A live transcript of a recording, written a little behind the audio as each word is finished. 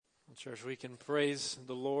Church, we can praise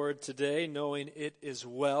the Lord today knowing it is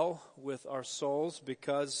well with our souls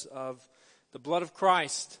because of the blood of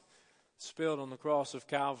Christ spilled on the cross of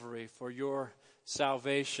Calvary for your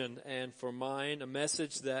salvation and for mine, a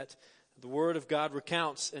message that the Word of God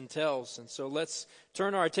recounts and tells. And so let's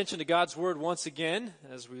turn our attention to God's Word once again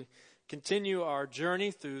as we continue our journey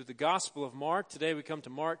through the Gospel of Mark. Today we come to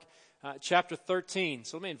Mark chapter 13.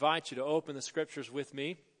 So let me invite you to open the Scriptures with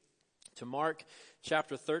me to Mark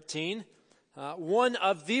chapter 13. One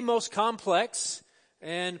of the most complex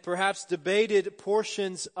and perhaps debated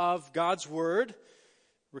portions of God's Word,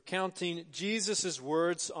 recounting Jesus'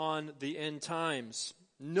 words on the end times.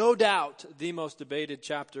 No doubt the most debated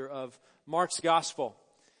chapter of Mark's Gospel.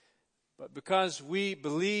 But because we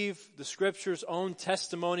believe the Scripture's own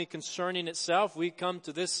testimony concerning itself, we come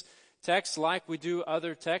to this text like we do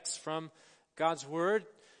other texts from God's Word,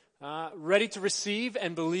 ready to receive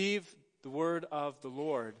and believe the word of the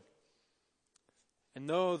Lord. And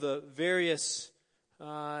though the various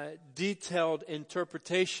detailed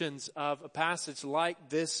interpretations of a passage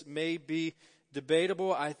like this may be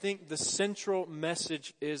debatable, I think the central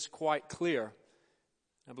message is quite clear.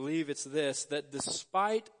 I believe it's this, that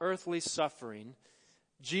despite earthly suffering,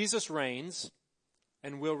 Jesus reigns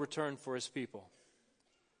and will return for his people.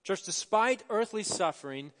 Church, despite earthly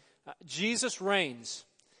suffering, Jesus reigns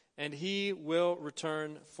and he will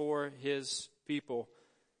return for his people.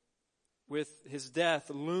 With his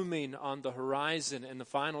death looming on the horizon in the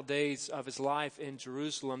final days of his life in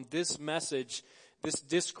Jerusalem, this message, this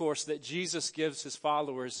discourse that Jesus gives his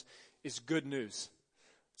followers is good news.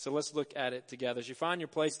 So let's look at it together. As you find your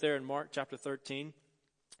place there in Mark chapter 13,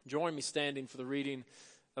 join me standing for the reading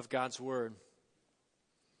of God's Word.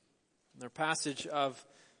 Our passage of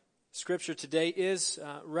Scripture today is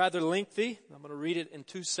rather lengthy. I'm going to read it in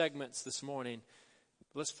two segments this morning.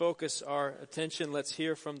 Let's focus our attention. Let's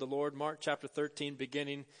hear from the Lord. Mark chapter 13,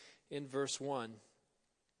 beginning in verse 1.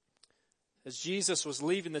 As Jesus was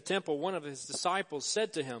leaving the temple, one of his disciples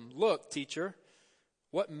said to him, "Look, teacher,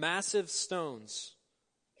 what massive stones,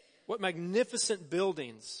 what magnificent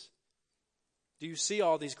buildings. Do you see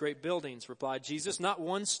all these great buildings?" replied Jesus. "Not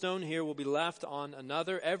one stone here will be left on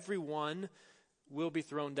another. Every one will be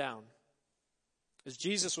thrown down." As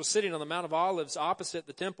Jesus was sitting on the Mount of Olives opposite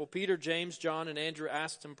the temple, Peter, James, John, and Andrew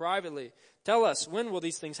asked him privately, "Tell us, when will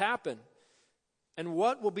these things happen? And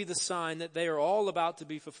what will be the sign that they are all about to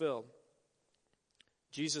be fulfilled?"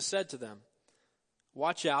 Jesus said to them,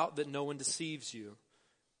 "Watch out that no one deceives you.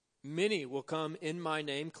 Many will come in my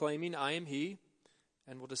name, claiming I am he,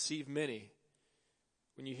 and will deceive many.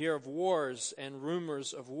 When you hear of wars and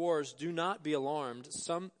rumors of wars, do not be alarmed.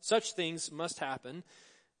 Such things must happen,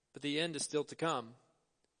 but the end is still to come.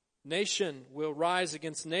 Nation will rise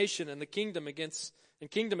against nation, and kingdom against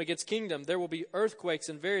kingdom. There will be earthquakes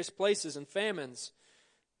in various places and famines.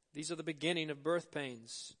 These are the beginning of birth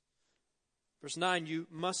pains." Verse 9, "You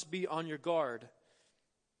must be on your guard.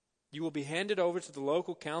 You will be handed over to the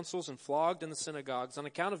local councils and flogged in the synagogues. On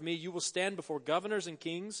account of me, you will stand before governors and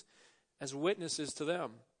kings as witnesses to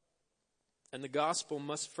them. And the gospel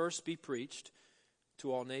must first be preached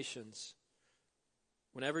to all nations.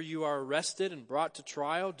 Whenever you are arrested and brought to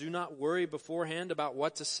trial, do not worry beforehand about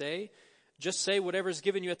what to say. Just say whatever is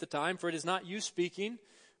given you at the time, for it is not you speaking,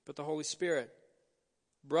 but the Holy Spirit.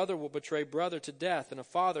 Brother will betray brother to death, and a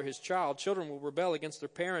father his child. Children will rebel against their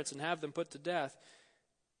parents and have them put to death.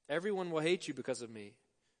 Everyone will hate you because of me,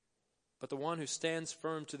 but the one who stands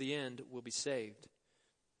firm to the end will be saved.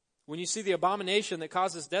 When you see the abomination that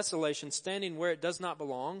causes desolation standing where it does not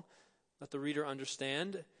belong," let the reader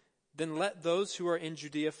understand, "then let those who are in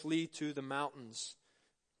Judea flee to the mountains.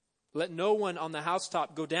 Let no one on the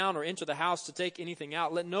housetop go down or enter the house to take anything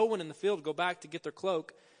out. Let no one in the field go back to get their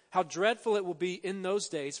cloak. How dreadful it will be in those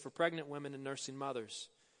days for pregnant women and nursing mothers.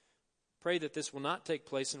 Pray that this will not take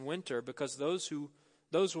place in winter, because those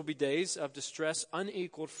will be days of distress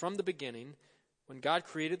unequaled from the beginning, when God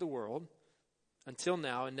created the world, until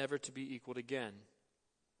now, and never to be equaled again.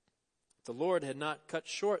 If the Lord had not cut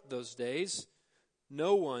short those days,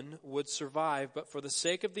 no one would survive, but for the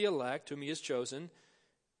sake of the elect whom he has chosen,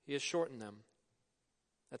 he has shortened them.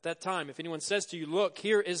 At that time, if anyone says to you, 'Look,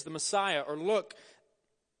 here is the Messiah,' or 'Look,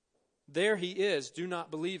 there he is,' do not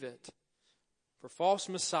believe it. For false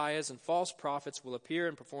messiahs and false prophets will appear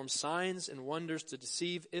and perform signs and wonders to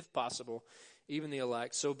deceive, if possible, even the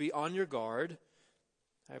elect. So be on your guard.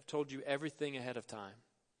 I have told you everything ahead of time."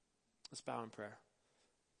 Let's bow in prayer.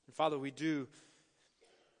 And Father, we do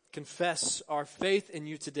confess our faith in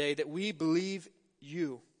you today, that we believe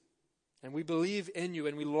you. And we believe in you,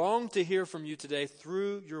 and we long to hear from you today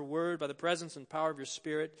through your word, by the presence and power of your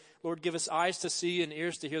Spirit. Lord, give us eyes to see and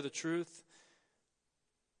ears to hear the truth.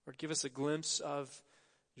 Lord, give us a glimpse of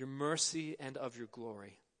your mercy and of your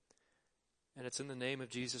glory. And it's in the name of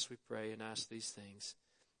Jesus we pray and ask these things.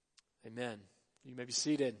 Amen. You may be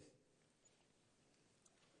seated.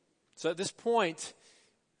 So at this point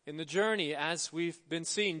in the journey, as we've been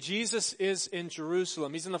seeing, Jesus is in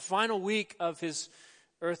Jerusalem. He's in the final week of his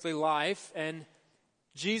earthly life, and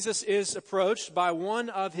Jesus is approached by one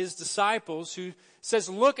of his disciples who says,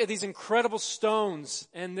 look at these incredible stones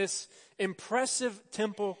and this impressive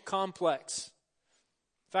temple complex.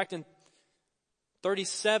 In fact, in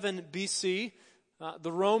 37 BC,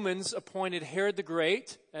 the Romans appointed Herod the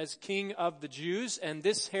Great as king of the Jews, and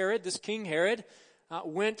this King Herod,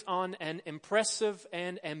 went on an impressive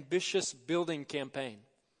and ambitious building campaign.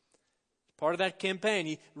 Part of that campaign,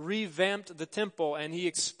 he revamped the temple and he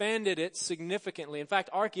expanded it significantly. In fact,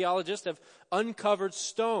 archaeologists have uncovered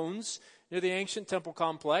stones near the ancient temple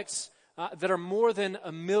complex that are more than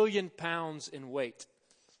 1 million pounds in weight.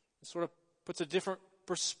 It sort of puts a different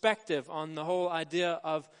perspective on the whole idea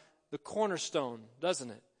of the cornerstone, doesn't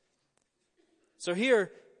it? So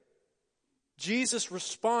here, Jesus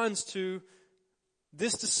responds to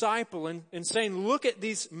this disciple in saying, look at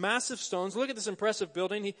these massive stones, look at this impressive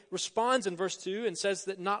building. He responds in verse 2 and says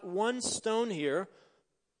that not one stone here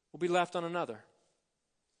will be left on another.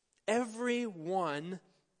 Every one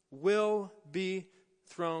will be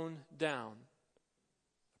thrown down.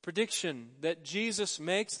 A prediction that Jesus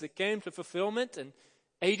makes that came to fulfillment in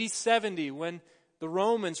AD 70 when the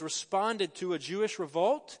Romans responded to a Jewish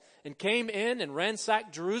revolt and came in and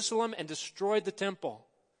ransacked Jerusalem and destroyed the temple.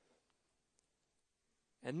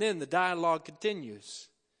 And then the dialogue continues.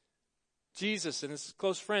 Jesus and his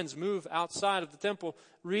close friends move outside of the temple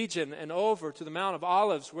region and over to the Mount of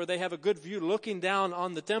Olives where they have a good view looking down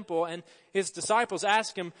on the temple. And his disciples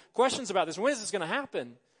ask him questions about this. When is this going to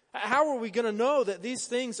happen? How are we going to know that these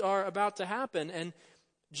things are about to happen? And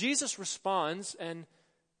Jesus responds and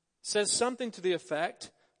says something to the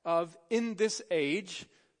effect of, in this age,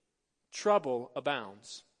 trouble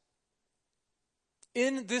abounds.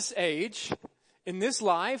 In this age, in this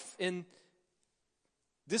life, in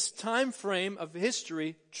this time frame of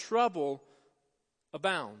history, trouble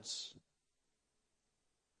abounds.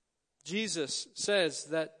 Jesus says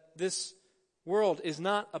that this world is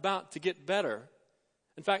not about to get better.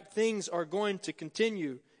 In fact, things are going to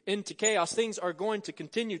continue into chaos. Things are going to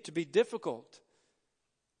continue to be difficult.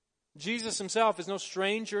 Jesus himself is no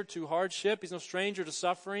stranger to hardship. He's no stranger to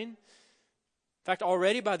suffering. In fact,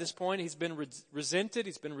 already by this point, he's been resented.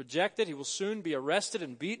 He's been rejected. He will soon be arrested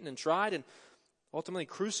and beaten and tried and ultimately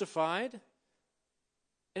crucified.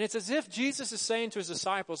 And it's as if Jesus is saying to his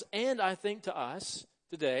disciples, and I think to us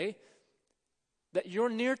today, that your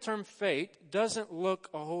near-term fate doesn't look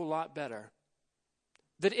a whole lot better.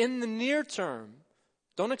 That in the near term,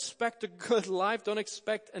 don't expect a good life. Don't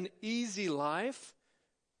expect an easy life.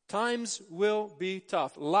 Times will be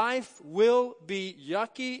tough. Life will be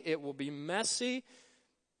yucky. It will be messy.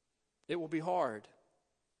 It will be hard.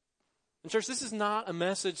 And church, this is not a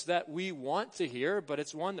message that we want to hear, but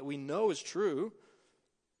it's one that we know is true.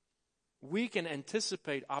 We can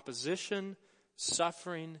anticipate opposition,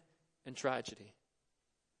 suffering, and tragedy.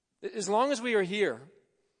 As long as we are here,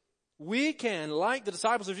 we can, like the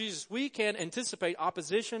disciples of Jesus, we can anticipate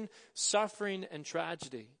opposition, suffering, and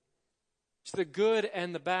tragedy. So the good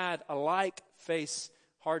and the bad alike face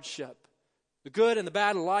hardship. The good and the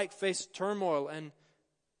bad alike face turmoil and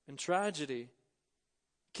tragedy.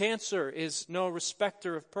 Cancer is no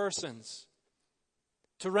respecter of persons.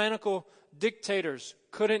 Tyrannical dictators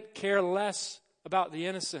couldn't care less about the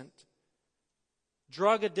innocent.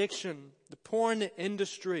 Drug addiction, the porn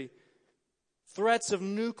industry, threats of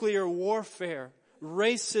nuclear warfare,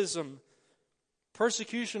 racism,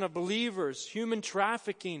 persecution of believers, human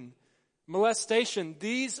trafficking, molestation.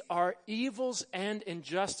 These are evils and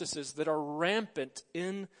injustices that are rampant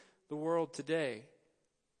in the world today.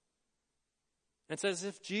 It's as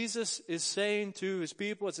if Jesus is saying to his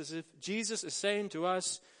people, it's as if Jesus is saying to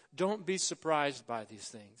us, don't be surprised by these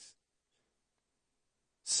things.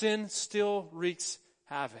 Sin still wreaks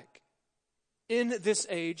havoc. In this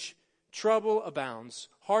age, trouble abounds,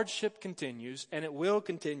 hardship continues, and it will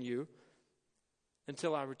continue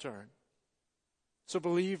until I return. So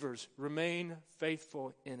believers, remain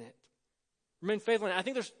faithful in it. Remain faithful in it. I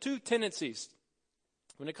think there's two tendencies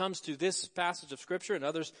when it comes to this passage of Scripture and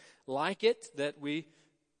others like it that we,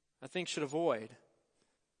 I think, should avoid.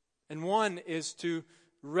 And one is to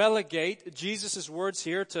relegate Jesus' words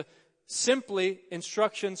here to simply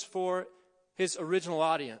instructions for his original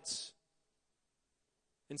audience.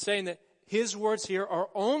 in saying that his words here are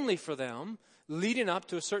only for them, leading up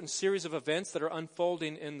to a certain series of events that are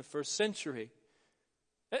unfolding in the first century.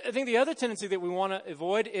 I think the other tendency that we want to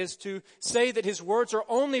avoid is to say that his words are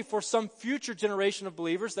only for some future generation of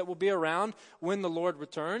believers that will be around when the Lord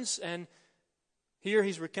returns. And here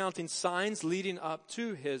he's recounting signs leading up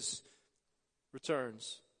to his return.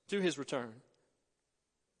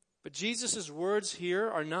 But Jesus' words here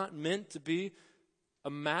are not meant to be a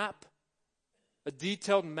map, a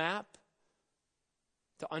detailed map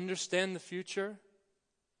to understand the future.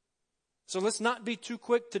 So let's not be too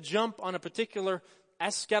quick to jump on a particular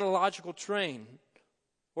eschatological train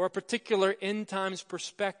or a particular end times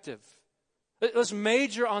perspective. Let's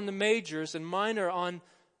major on the majors and minor on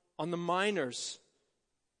the minors.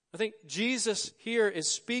 I think Jesus here is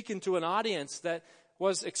speaking to an audience that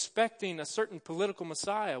was expecting a certain political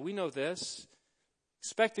Messiah. We know this.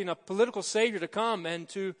 Expecting a political Savior to come and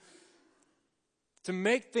to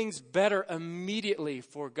make things better immediately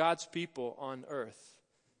for God's people on earth.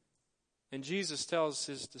 And Jesus tells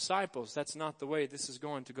his disciples that's not the way this is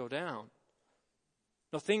going to go down.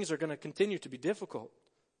 No, things are going to continue to be difficult.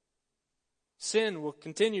 Sin will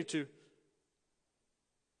continue to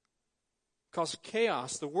cause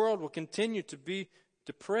chaos. The world will continue to be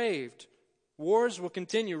depraved. Wars will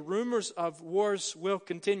continue. Rumors of wars will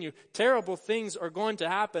continue. Terrible things are going to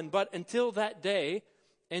happen. But until that day,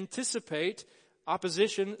 anticipate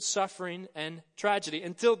opposition, suffering, and tragedy.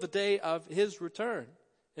 Until the day of his return,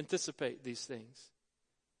 anticipate these things.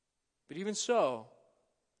 But even so,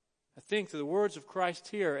 I think through the words of Christ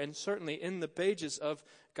here, and certainly in the pages of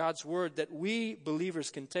God's Word, that we believers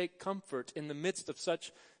can take comfort in the midst of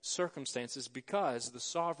such circumstances because the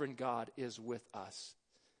sovereign God is with us.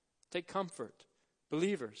 Take comfort,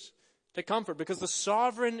 believers. Take comfort because the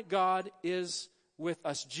sovereign God is with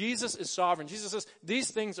us. Jesus is sovereign. Jesus says these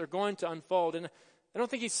things are going to unfold. And I don't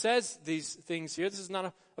think he says these things here. This is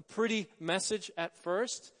not a pretty message at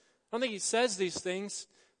first. I don't think he says these things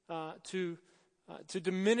to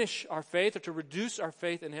diminish our faith or to reduce our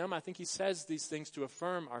faith in him. I think he says these things to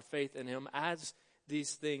affirm our faith in him as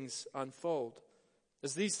these things unfold,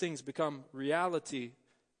 as these things become reality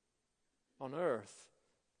on earth.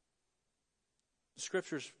 The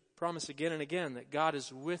Scriptures promise again and again that God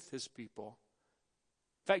is with his people.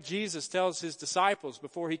 In fact, Jesus tells his disciples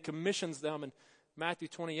before he commissions them in Matthew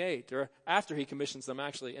 28, or after he commissions them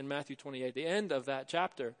actually in Matthew 28, the end of that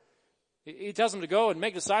chapter, he tells them to go and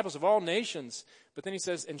make disciples of all nations. But then he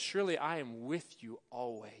says, and surely I am with you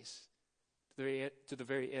always to the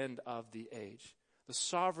very end of the age. The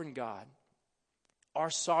sovereign God,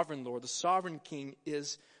 our sovereign Lord, the sovereign King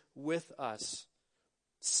is with us.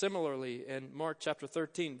 Similarly, in Mark chapter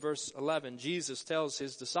 13, verse 11, Jesus tells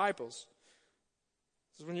his disciples,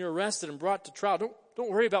 says, when you're arrested and brought to trial,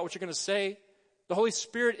 don't worry about what you're going to say. The Holy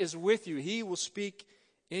Spirit is with you. He will speak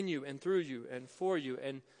in you and through you and for you.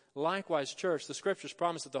 And likewise, church, the Scriptures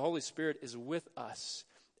promise that the Holy Spirit is with us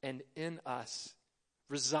and in us,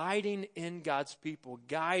 residing in God's people,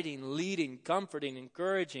 guiding, leading, comforting,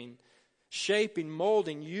 encouraging, shaping,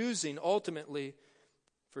 molding, using ultimately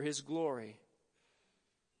for his glory.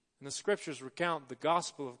 And the Scriptures recount the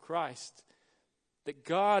gospel of Christ, that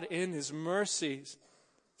God in his mercies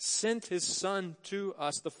sent his Son to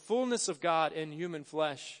us, the fullness of God in human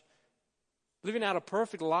flesh, living out a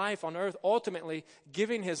perfect life on earth, ultimately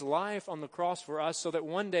giving his life on the cross for us so that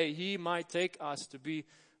one day he might take us to be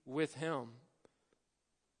with him.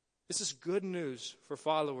 This is good news for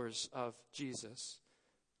followers of Jesus.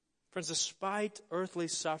 Friends, despite earthly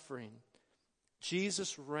suffering,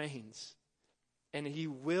 Jesus reigns and he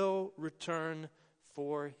will return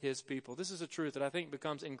for his people. This is a truth that I think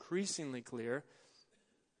becomes increasingly clear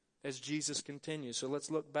as Jesus continues. So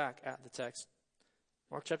let's look back at the text.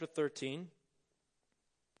 Mark chapter 13,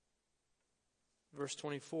 verse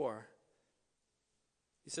 24.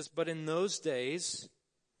 He says, but in those days,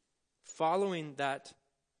 following that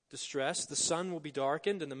distress, the sun will be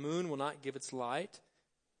darkened and the moon will not give its light.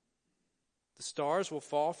 The stars will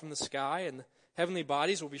fall from the sky and the heavenly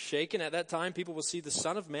bodies will be shaken. At that time, people will see the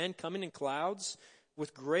Son of Man coming in clouds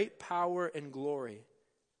with great power and glory.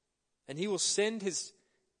 And he will send his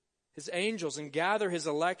angels and gather his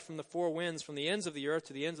elect from the four winds, from the ends of the earth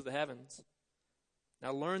to the ends of the heavens.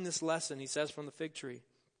 Now learn this lesson, he says, from the fig tree.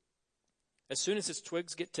 As soon as its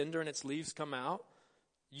twigs get tender and its leaves come out,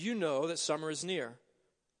 you know that summer is near.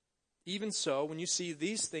 Even so, when you see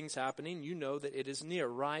these things happening, you know that it is near,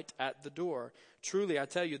 right at the door. Truly, I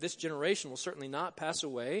tell you, this generation will certainly not pass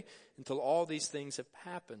away until all these things have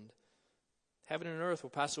happened. Heaven and earth will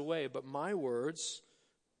pass away, but my words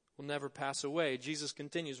will never pass away. Jesus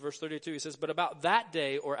continues, verse 32, he says, but about that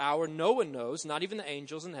day or hour no one knows, not even the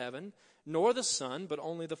angels in heaven, nor the Son, but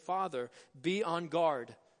only the Father. Be on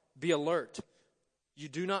guard, be alert. You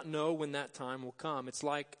do not know when that time will come. It's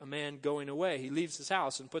like a man going away. He leaves his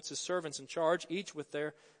house and puts his servants in charge, each with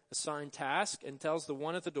their assigned task, and tells the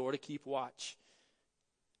one at the door to keep watch.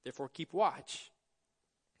 Therefore keep watch,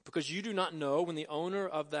 because you do not know when the owner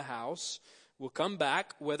of the house will come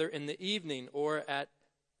back, whether in the evening or at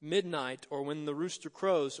midnight, or when the rooster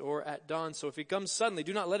crows, or at dawn. So if he comes suddenly,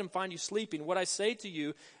 do not let him find you sleeping. What I say to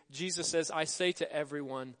you, Jesus says, I say to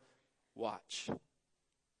everyone, watch.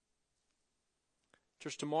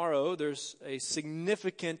 Church, tomorrow there's a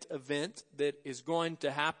significant event that is going to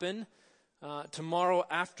happen tomorrow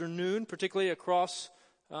afternoon, particularly across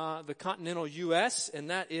the continental U.S., and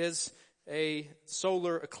that is a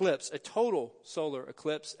solar eclipse, a total solar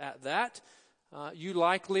eclipse at that. You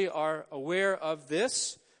likely are aware of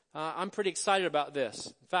this. I'm pretty excited about this.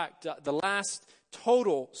 In fact, the last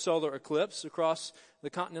total solar eclipse across the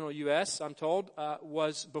continental U.S., I'm told,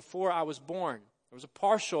 was before I was born. There was a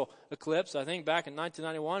partial eclipse, I think, back in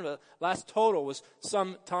 1991, but the last total was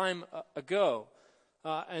some time ago.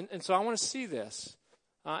 And so I want to see this.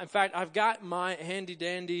 In fact, I've got my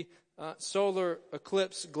handy-dandy solar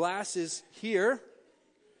eclipse glasses here.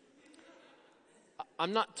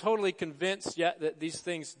 I'm not totally convinced yet that these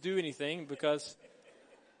things do anything, because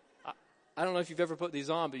I don't know if you've ever put these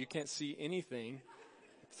on, but you can't see anything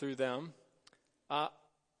through them. I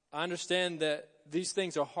understand that these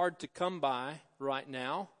things are hard to come by right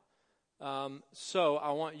now. So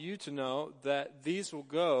I want you to know that these will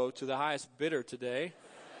go to the highest bidder today.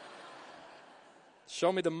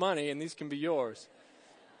 Show me the money and these can be yours.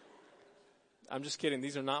 I'm just kidding.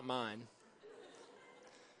 These are not mine.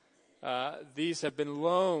 These have been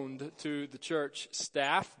loaned to the church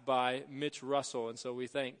staff by Mitch Russell, and so we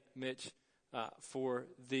thank Mitch for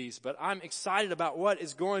these. But I'm excited about what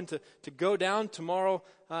is going to go down tomorrow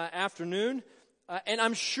afternoon. And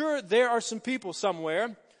I'm sure there are some people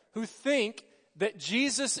somewhere who think that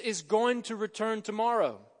Jesus is going to return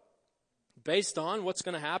tomorrow, based on what's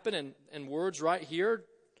going to happen and words right here.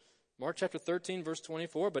 Mark chapter 13, verse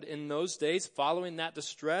 24. But in those days following that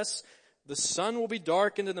distress, the sun will be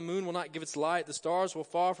darkened and the moon will not give its light. The stars will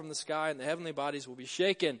fall from the sky and the heavenly bodies will be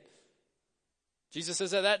shaken. Jesus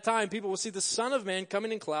says at that time people will see the Son of Man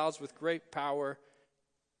coming in clouds with great power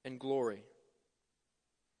and glory.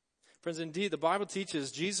 Friends, indeed, the Bible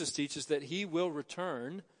teaches, Jesus teaches, that he will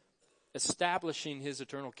return, establishing his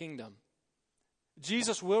eternal kingdom.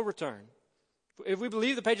 Jesus will return. If we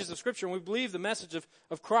believe the pages of Scripture and we believe the message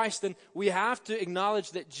of Christ, then we have to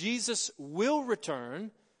acknowledge that Jesus will return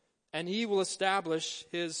and he will establish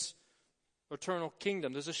his eternal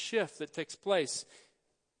kingdom. There's a shift that takes place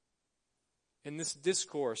in this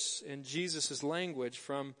discourse in Jesus' language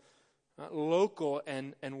from local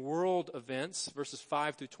and world events, verses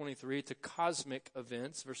 5 through 23, to cosmic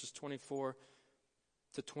events, verses 24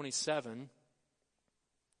 to 27. In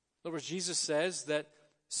other words, Jesus says that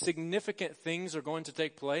significant things are going to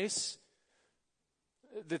take place,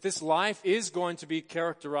 that this life is going to be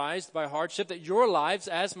characterized by hardship, that your lives,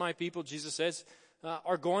 as my people, Jesus says,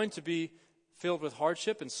 are going to be filled with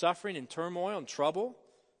hardship and suffering and turmoil and trouble.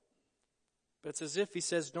 But it's as if he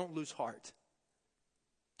says, don't lose heart.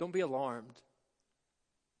 Don't be alarmed.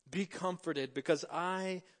 Be comforted, because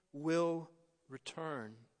I will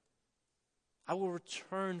return. I will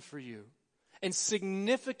return for you. And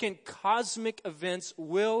significant cosmic events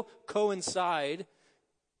will coincide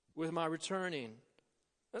with my returning.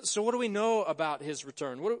 So what do we know about his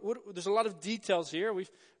return? There's a lot of details here.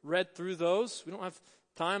 We've read through those. We don't have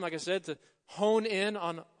time, like I said, to hone in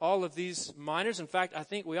on all of these minors. In fact, I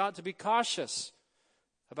think we ought to be cautious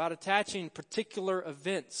about attaching particular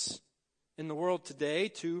events in the world today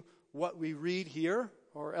to what we read here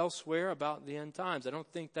or elsewhere about the end times. I don't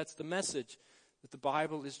think that's the message that the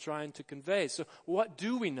Bible is trying to convey. So what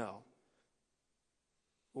do we know?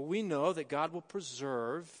 Well, we know that God will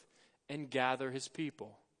preserve and gather his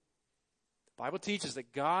people. The Bible teaches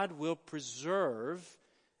that God will preserve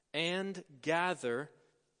and gather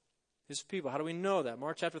his people. How do we know that?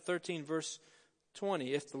 Mark chapter 13, verse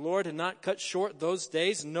 20. If the Lord had not cut short those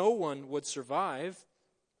days, no one would survive.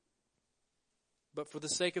 But for the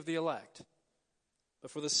sake of the elect,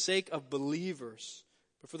 but for the sake of believers,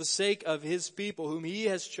 but for the sake of his people whom he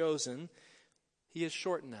has chosen, he has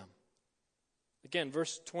shortened them. Again,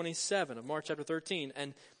 verse 27 of Mark chapter 13.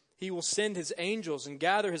 And he will send his angels and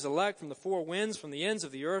gather his elect from the four winds, from the ends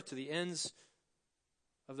of the earth to the ends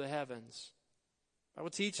of the heavens. The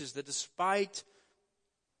Bible teaches that despite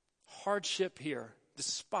hardship here,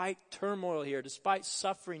 despite turmoil here, despite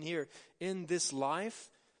suffering here in this life,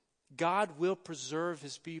 God will preserve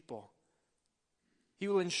his people. He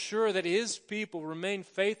will ensure that his people remain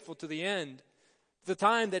faithful to the end, the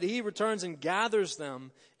time that he returns and gathers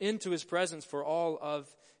them into his presence for all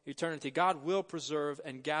of eternity. God will preserve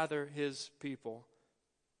and gather his people.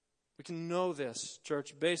 We can know this,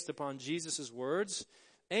 church, based upon Jesus' words,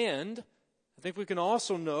 and I think we can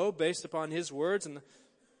also know, based upon his words and the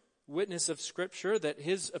witness of Scripture, that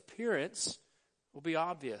his appearance will be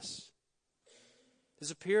obvious. His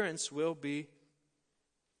appearance will be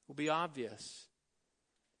obvious.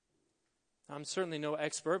 I'm certainly no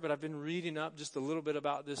expert, but I've been reading up just a little bit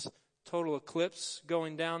about this total eclipse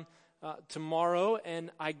going down tomorrow,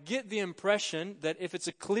 and I get the impression that if it's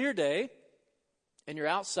a clear day and you're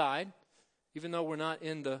outside, even though we're not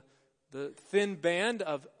in the thin band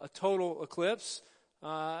of a total eclipse,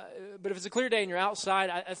 but if it's a clear day and you're outside,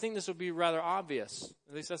 I think this will be rather obvious.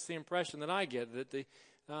 At least that's the impression that I get, that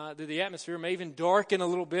the atmosphere may even darken a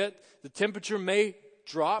little bit. The temperature may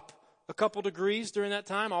drop a couple degrees during that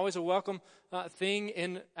time. Always a welcome thing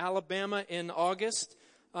in Alabama in August.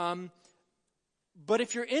 But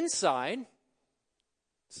if you're inside,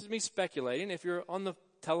 this is me speculating, if you're on the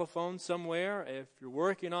telephone somewhere, if you're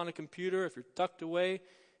working on a computer, if you're tucked away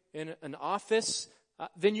in an office,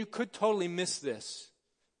 then you could totally miss this.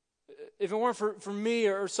 If it weren't for me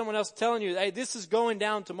or someone else telling you, hey, this is going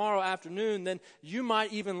down tomorrow afternoon, then you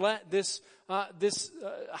might even let this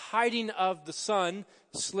hiding of the sun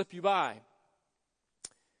slip you by.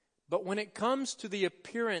 But when it comes to the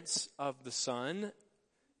appearance of the sun,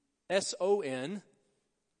 S-O-N,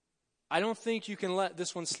 I don't think you can let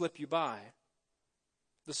this one slip you by.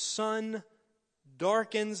 The sun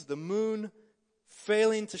darkens, the moon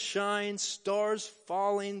failing to shine, stars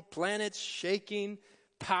falling, planets shaking,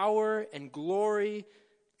 power and glory,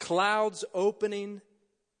 clouds opening.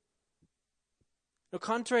 Now,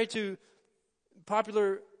 contrary to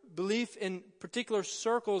popular belief in particular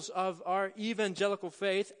circles of our evangelical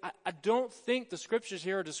faith, I don't think the scriptures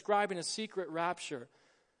here are describing a secret rapture,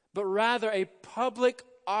 but rather a public,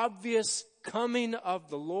 obvious coming of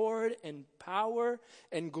the Lord in power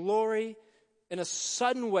and glory in a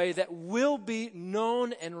sudden way that will be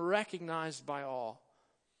known and recognized by all.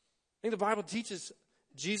 I think the Bible teaches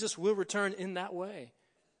Jesus will return in that way.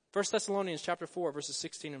 1 Thessalonians chapter 4, verses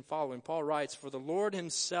 16 and following, Paul writes, "For the Lord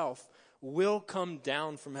himself will come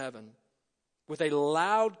down from heaven with a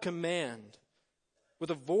loud command, with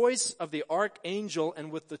the voice of the archangel,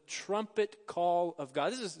 and with the trumpet call of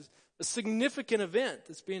God." This is a significant event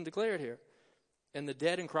that's being declared here. "And the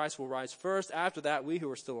dead in Christ will rise first. After that, we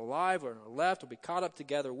who are still alive or are left will be caught up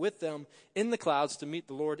together with them in the clouds to meet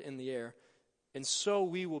the Lord in the air. And so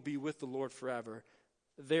we will be with the Lord forever.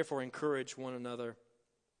 Therefore, encourage one another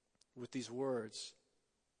with these words."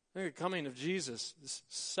 The coming of Jesus, this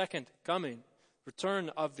second coming, return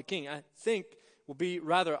of the King, I think will be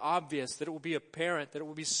rather obvious, that it will be apparent, that it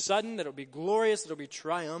will be sudden, that it will be glorious, that it will be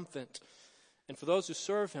triumphant. And for those who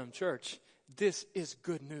serve him, church, this is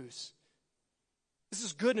good news. This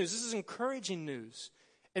is good news. This is encouraging news.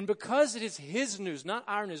 And because it is his news, not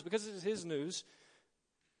our news, because it is his news,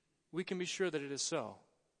 we can be sure that it is so.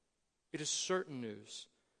 It is certain news,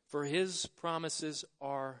 for his promises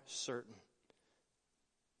are certain.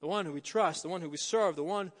 The one who we trust, the one who we serve, the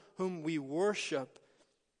one whom we worship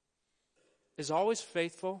is always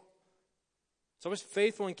faithful. He's always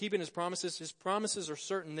faithful in keeping his promises. His promises are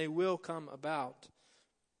certain. They will come about.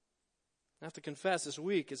 I have to confess, this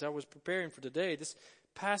week, as I was preparing for today, this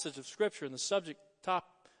passage of Scripture and the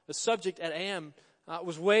subject at hand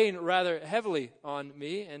was weighing rather heavily on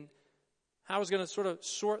me, and I was going to sort of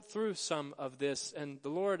sort through some of this. And the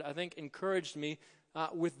Lord, I think, encouraged me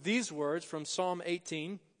with these words from Psalm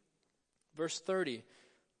 18, verse 30. It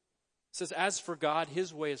says, "As for God,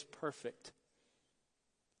 his way is perfect.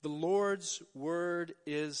 The Lord's word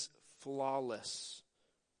is flawless.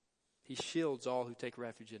 He shields all who take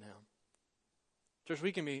refuge in him." Church,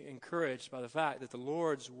 we can be encouraged by the fact that the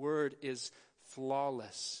Lord's word is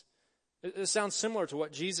flawless. It sounds similar to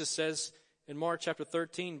what Jesus says in Mark chapter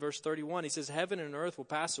 13, verse 31. He says, "Heaven and earth will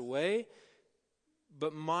pass away,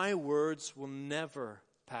 but my words will never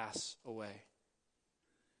pass away."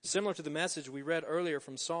 Similar to the message we read earlier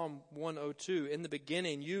from Psalm 102, "In the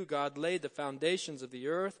beginning you, God, laid the foundations of the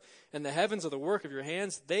earth, and the heavens are the work of your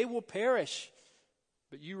hands. They will perish,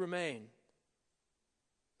 but you remain.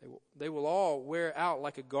 They will all wear out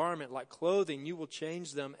like a garment, like clothing. You will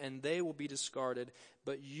change them, and they will be discarded.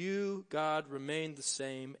 But you, God, remain the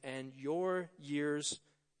same, and your years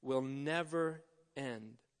will never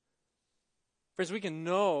end." Friends, we can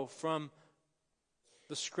know from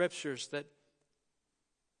the Scriptures that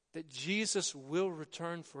that Jesus will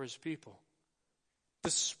return for his people.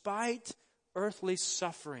 Despite earthly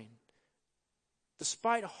suffering,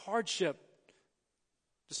 despite hardship,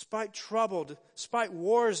 despite trouble, despite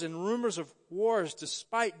wars and rumors of wars,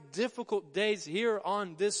 despite difficult days here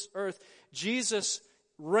on this earth, Jesus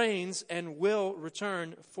reigns and will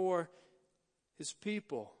return for his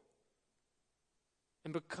people.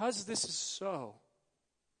 And because this is so,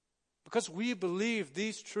 because we believe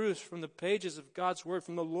these truths from the pages of God's Word,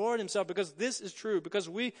 from the Lord himself, because this is true, because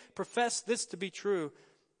we profess this to be true,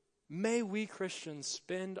 may we Christians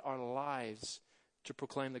spend our lives to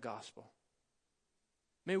proclaim the gospel.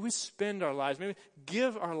 May we spend our lives, may we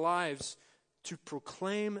give our lives to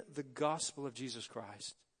proclaim the gospel of Jesus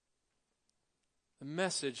Christ. The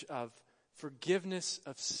message of forgiveness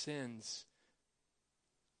of sins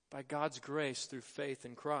by God's grace through faith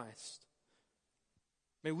in Christ.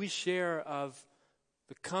 May we share of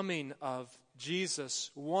the coming of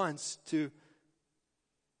Jesus once to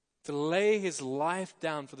lay his life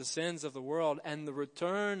down for the sins of the world, and the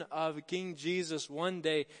return of King Jesus one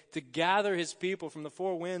day to gather his people from the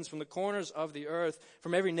four winds, from the corners of the earth,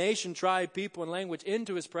 from every nation, tribe, people, and language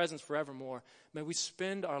into his presence forevermore. May we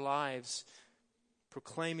spend our lives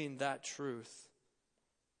proclaiming that truth.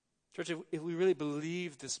 Church, if we really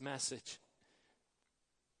believe this message,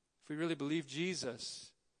 if we really believe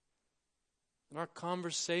Jesus, in our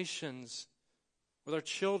conversations with our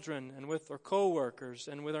children and with our co-workers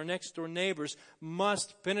and with our next door neighbors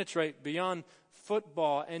must penetrate beyond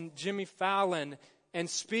football and Jimmy Fallon and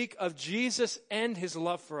speak of Jesus and his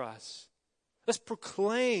love for us. Let's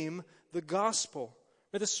proclaim the gospel.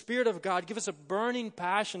 May the Spirit of God give us a burning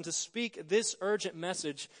passion to speak this urgent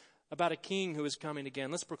message about a king who is coming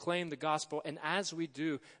again. Let's proclaim the gospel, and as we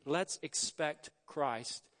do, let's expect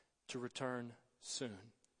Christ to return soon.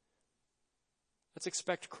 Let's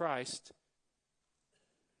expect Christ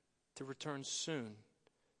to return soon.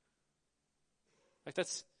 Like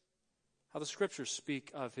that's how the Scriptures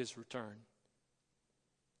speak of his return.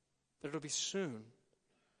 That it'll be soon.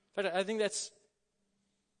 In fact, I think that's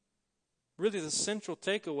really the central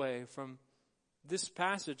takeaway from this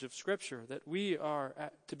passage of Scripture, that we are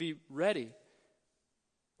to be ready.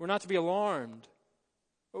 We're not to be alarmed.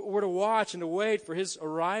 We're to watch and to wait for his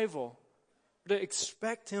arrival. We're to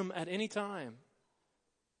expect him at any time.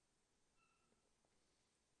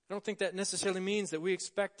 I don't think that necessarily means that we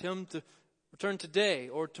expect him to return today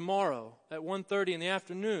or tomorrow at 1:30 in the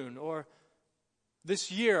afternoon or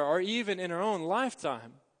this year or even in our own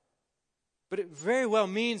lifetime. But it very well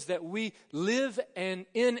means that we live in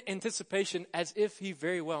anticipation as if he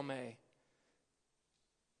very well may.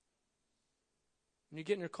 When you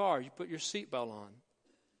get in your car, you put your seatbelt on.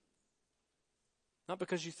 Not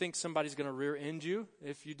because you think somebody's going to rear end you.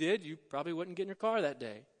 If you did, you probably wouldn't get in your car that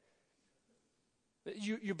day.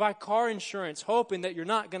 You buy car insurance hoping that you're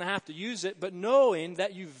not going to have to use it, but knowing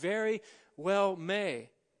that you very well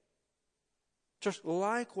may. Just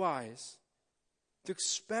likewise, to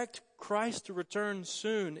expect Christ to return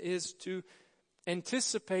soon is to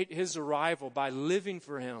anticipate his arrival by living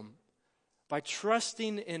for him, by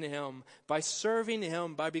trusting in him, by serving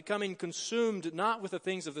him, by becoming consumed not with the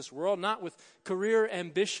things of this world, not with career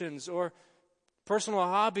ambitions or personal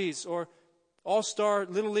hobbies or all-star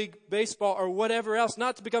Little League baseball or whatever else,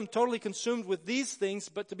 not to become totally consumed with these things,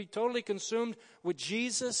 but to be totally consumed with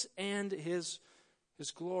Jesus and his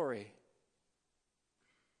glory.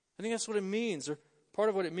 I think that's what it means, or part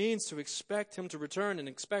of what it means to expect him to return and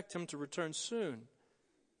expect him to return soon.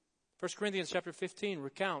 1 Corinthians chapter 15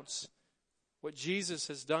 recounts what Jesus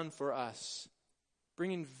has done for us,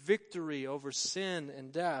 bringing victory over sin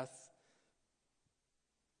and death.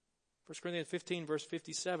 1 Corinthians 15, verse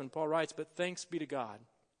 57, Paul writes, "But thanks be to God.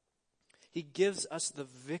 He gives us the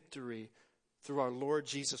victory through our Lord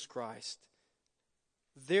Jesus Christ.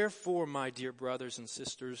 Therefore, my dear brothers and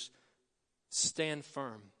sisters, stand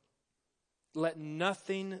firm. Let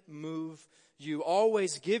nothing move you.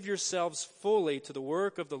 Always give yourselves fully to the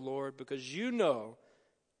work of the Lord, because you know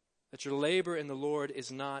that your labor in the Lord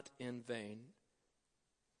is not in vain."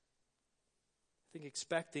 I think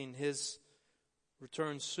expecting his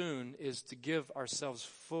return soon is to give ourselves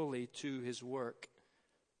fully to his work.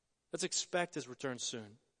 Let's expect his return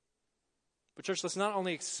soon. But church, let's not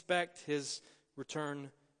only expect his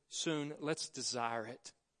return soon, let's desire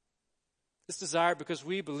it. Let's desire it because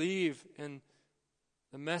we believe in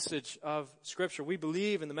the message of Scripture. We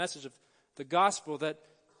believe in the message of the gospel that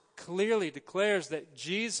clearly declares that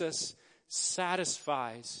Jesus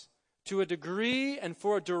satisfies to a degree and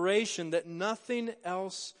for a duration that nothing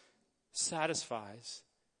else satisfies.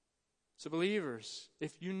 So believers,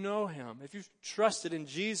 if you know him, if you've trusted in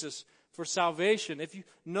Jesus for salvation, if you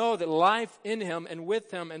know that life in him and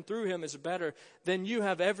with him and through him is better, then you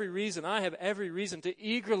have every reason, I have every reason to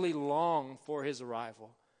eagerly long for his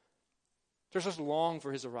arrival. Just long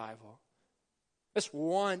for his arrival. Let's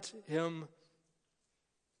want him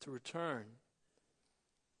to return.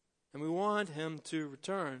 And we want him to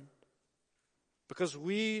return because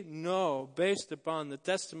we know, based upon the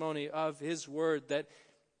testimony of his word, that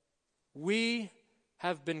we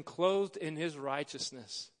have been clothed in his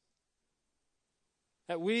righteousness.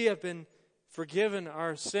 That we have been forgiven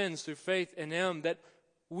our sins through faith in him. That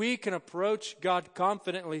we can approach God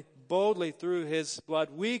confidently, boldly through his blood.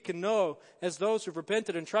 We can know, as those who've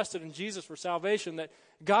repented and trusted in Jesus for salvation, that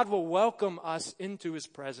God will welcome us into his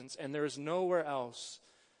presence, and there is nowhere else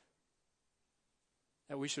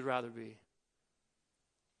that we should rather be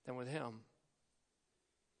than with him.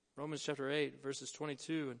 Romans chapter 8, verses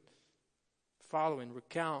 22 and following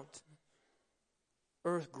recount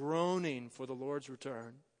earth groaning for the Lord's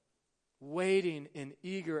return, waiting in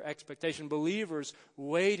eager expectation. Believers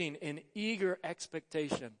waiting in eager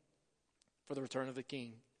expectation for the return of the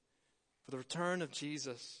King, for the return of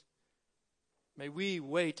Jesus. May we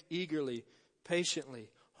wait eagerly, patiently,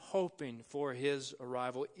 hoping for his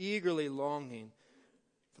arrival, eagerly longing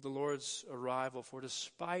for the Lord's arrival. For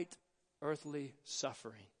despite earthly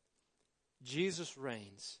suffering, Jesus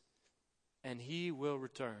reigns, and he will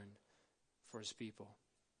return for his people.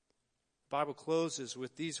 The Bible closes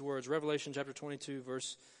with these words, Revelation chapter 22,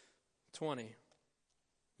 verse 20.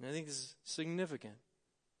 And I think this is significant.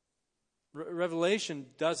 Revelation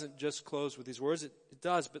doesn't just close with these words. It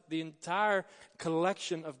does, but the entire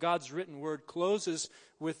collection of God's written word closes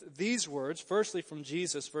with these words. Firstly, from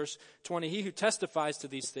Jesus, verse 20, he who testifies to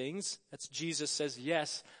these things, that's Jesus, says,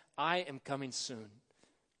 yes, I am coming soon.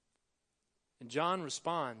 And John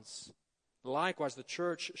responds, likewise, the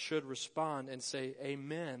church should respond and say,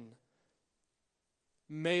 amen.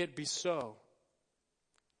 May it be so.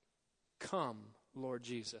 Come, Lord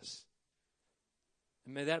Jesus.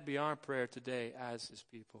 And may that be our prayer today as his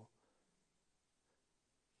people.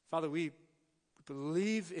 Father, we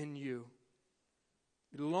believe in you.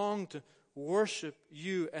 We long to worship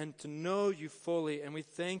you and to know you fully. And we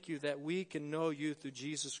thank you that we can know you through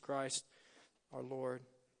Jesus Christ, our Lord.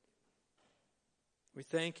 We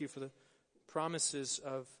thank you for the promises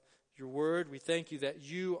of your word. We thank you that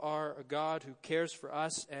you are a God who cares for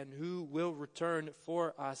us and who will return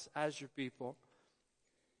for us as your people.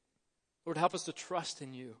 Lord, help us to trust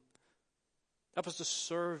in you. Help us to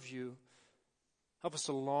serve you. Help us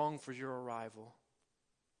to long for your arrival.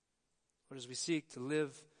 Lord, as we seek to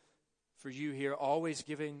live for you here, always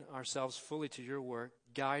giving ourselves fully to your work,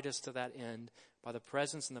 guide us to that end by the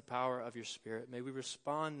presence and the power of your Spirit. May we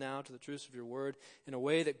respond now to the truths of your word in a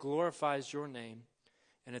way that glorifies your name.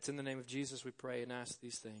 And it's in the name of Jesus we pray and ask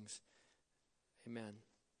these things. Amen.